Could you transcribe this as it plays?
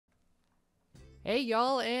Hey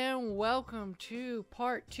y'all, and welcome to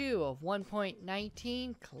part 2 of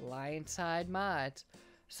 1.19 client-side mods.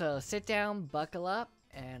 So sit down, buckle up,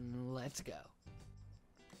 and let's go.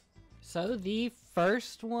 So the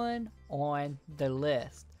first one on the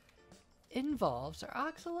list involves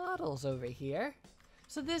our axolotls over here.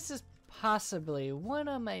 So this is possibly one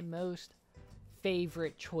of my most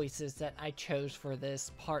favorite choices that I chose for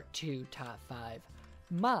this part 2 top 5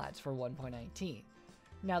 mods for 1.19.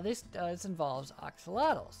 Now this does involves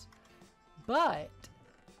axolotls, but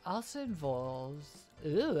also involves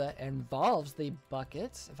the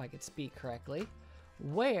buckets, if I could speak correctly,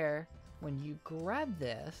 where when you grab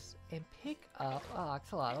this and pick up an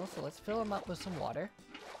axolotl, so let's fill them up with some water,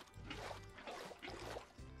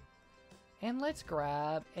 and let's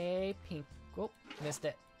grab a pink. Oh, missed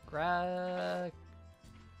it. Grab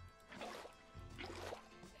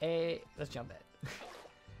a. Let's jump it.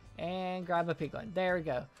 And grab a pink one. There we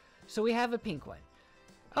go. So we have a pink one.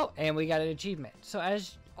 Oh, and we got an achievement. So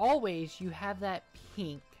as always, you have that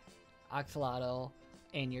pink axolotl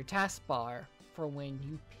in your taskbar for when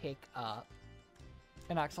you pick up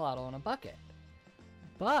an axolotl in a bucket.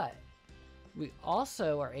 But we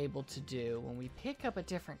also are able to do, when we pick up a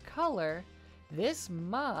different color, this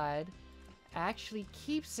mod actually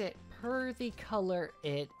keeps it per the color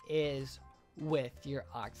it is with your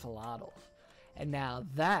axolotl. And now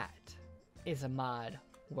that is a mod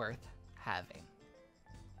worth having.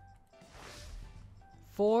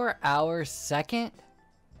 For our second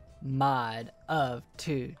mod of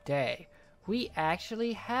today, we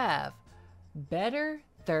actually have better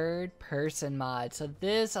third person mod. So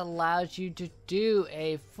this allows you to do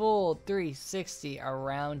a full 360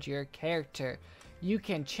 around your character. You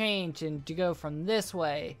can change and to go from this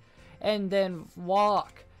way and then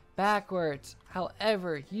walk backwards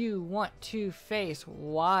however you want to face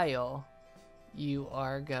while you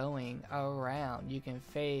are going around. You can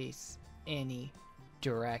face any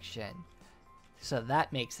direction. So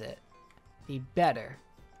that makes it the better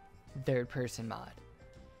third person mod.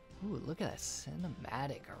 Ooh, look at that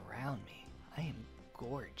cinematic around me. I am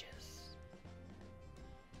gorgeous.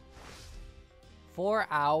 For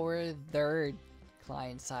our third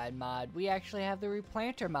client side mod, we actually have the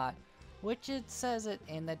replanter mod, which it says it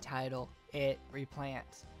in the title, it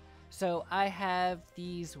replants. So I have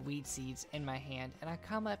these wheat seeds in my hand and I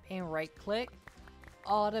come up and right click,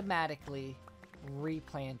 automatically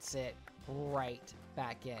replants it right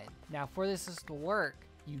back in. Now for this to work,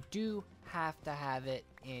 you do have to have it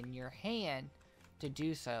in your hand to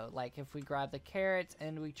do so. Like if we grab the carrots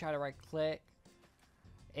and we try to right click,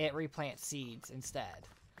 it replants seeds instead.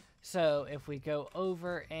 So if we go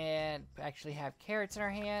over and actually have carrots in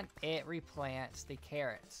our hand, it replants the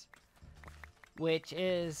carrots, which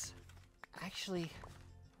is actually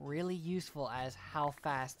really useful as how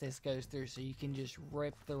fast this goes through, so you can just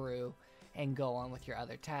rip through and go on with your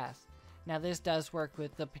other tasks. Now this does work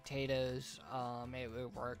with the potatoes,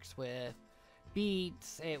 it works with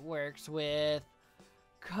beets, it works with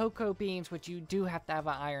cocoa beans, which you do have to have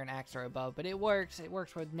an iron axe or above, but it works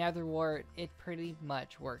with netherwort. It pretty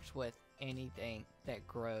much works with anything that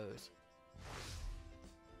grows.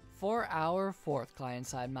 For our fourth client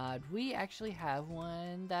side mod, we actually have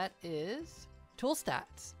one that is tool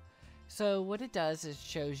stats. So what it does is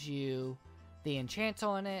shows you the enchants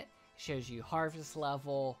on it, shows you harvest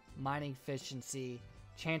level, mining efficiency,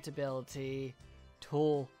 enchantability,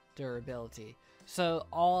 tool durability. So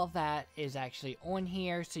all of that is actually on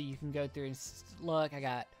here, so you can go through and look. I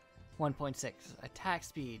got 1.6 attack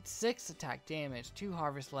speed, 6 attack damage, 2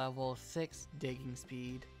 harvest level, 6 digging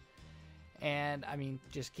speed. And I mean,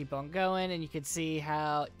 just keep on going and you can see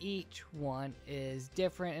how each one is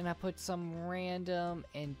different. And I put some random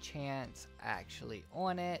enchants actually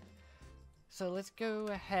on it. So let's go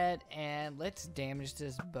ahead and let's damage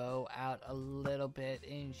this bow out a little bit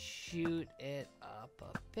and shoot it up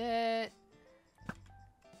a bit.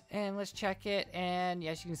 And let's check it, and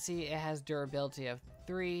as you can see, it has durability of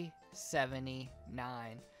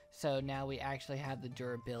 379. So now we actually have the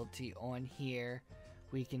durability on here.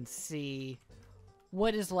 We can see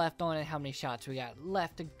what is left on it, how many shots we got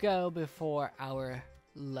left to go before our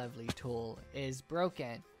lovely tool is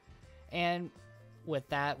broken. And with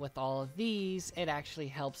that, with all of these, it actually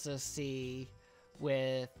helps us see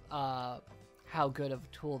with how good of a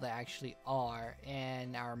tool they actually are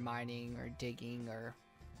in our mining or digging, or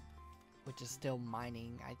which is still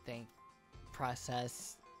mining, I think,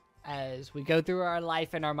 process as we go through our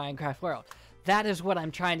life in our Minecraft world. That is what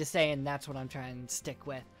I'm trying to say, and that's what I'm trying to stick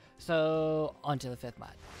with. So, on to the fifth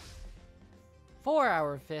mod. For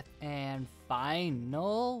our fifth and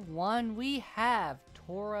final one, we have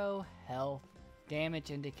Toro Health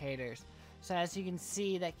damage indicators. So as you can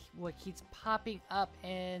see, that what keeps popping up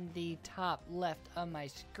in the top left of my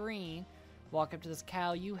screen, walk up to this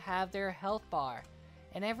cow, you have their health bar.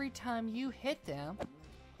 And every time you hit them,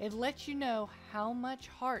 it lets you know how much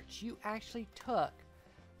hearts you actually took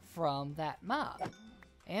from that mob.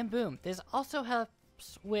 And boom, this also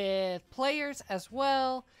helps with players as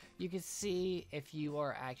well. You can see if you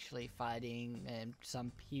are actually fighting in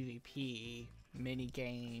some PvP mini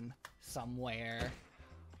game somewhere,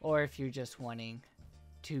 or if you're just wanting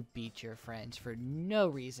to beat your friends for no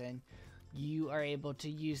reason, you are able to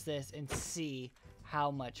use this and see how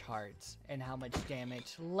much hearts and how much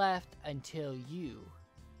damage left until you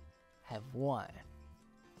have won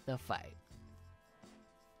the fight.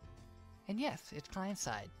 And yes, it's client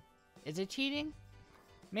side. Is it cheating?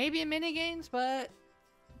 Maybe in minigames, but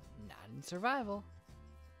not in survival.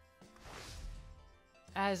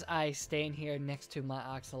 As I stand here next to my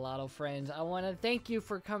Axolotl friends, I want to thank you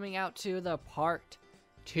for coming out to the part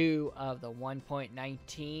 2 of the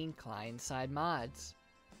 1.19 client-side mods.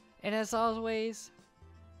 And as always,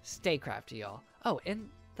 stay crafty, y'all. Oh, and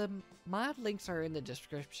the mod links are in the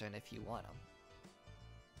description if you want them.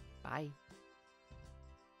 Bye.